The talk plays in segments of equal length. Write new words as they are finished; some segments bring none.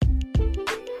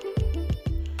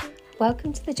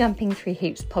Welcome to the Jumping Through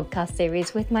Hoops podcast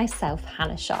series with myself,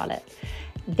 Hannah Charlotte.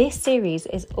 This series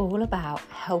is all about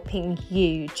helping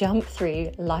you jump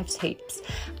through life's hoops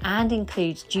and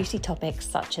includes juicy topics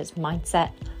such as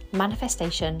mindset,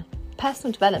 manifestation,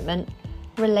 personal development,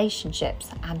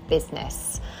 relationships and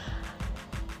business.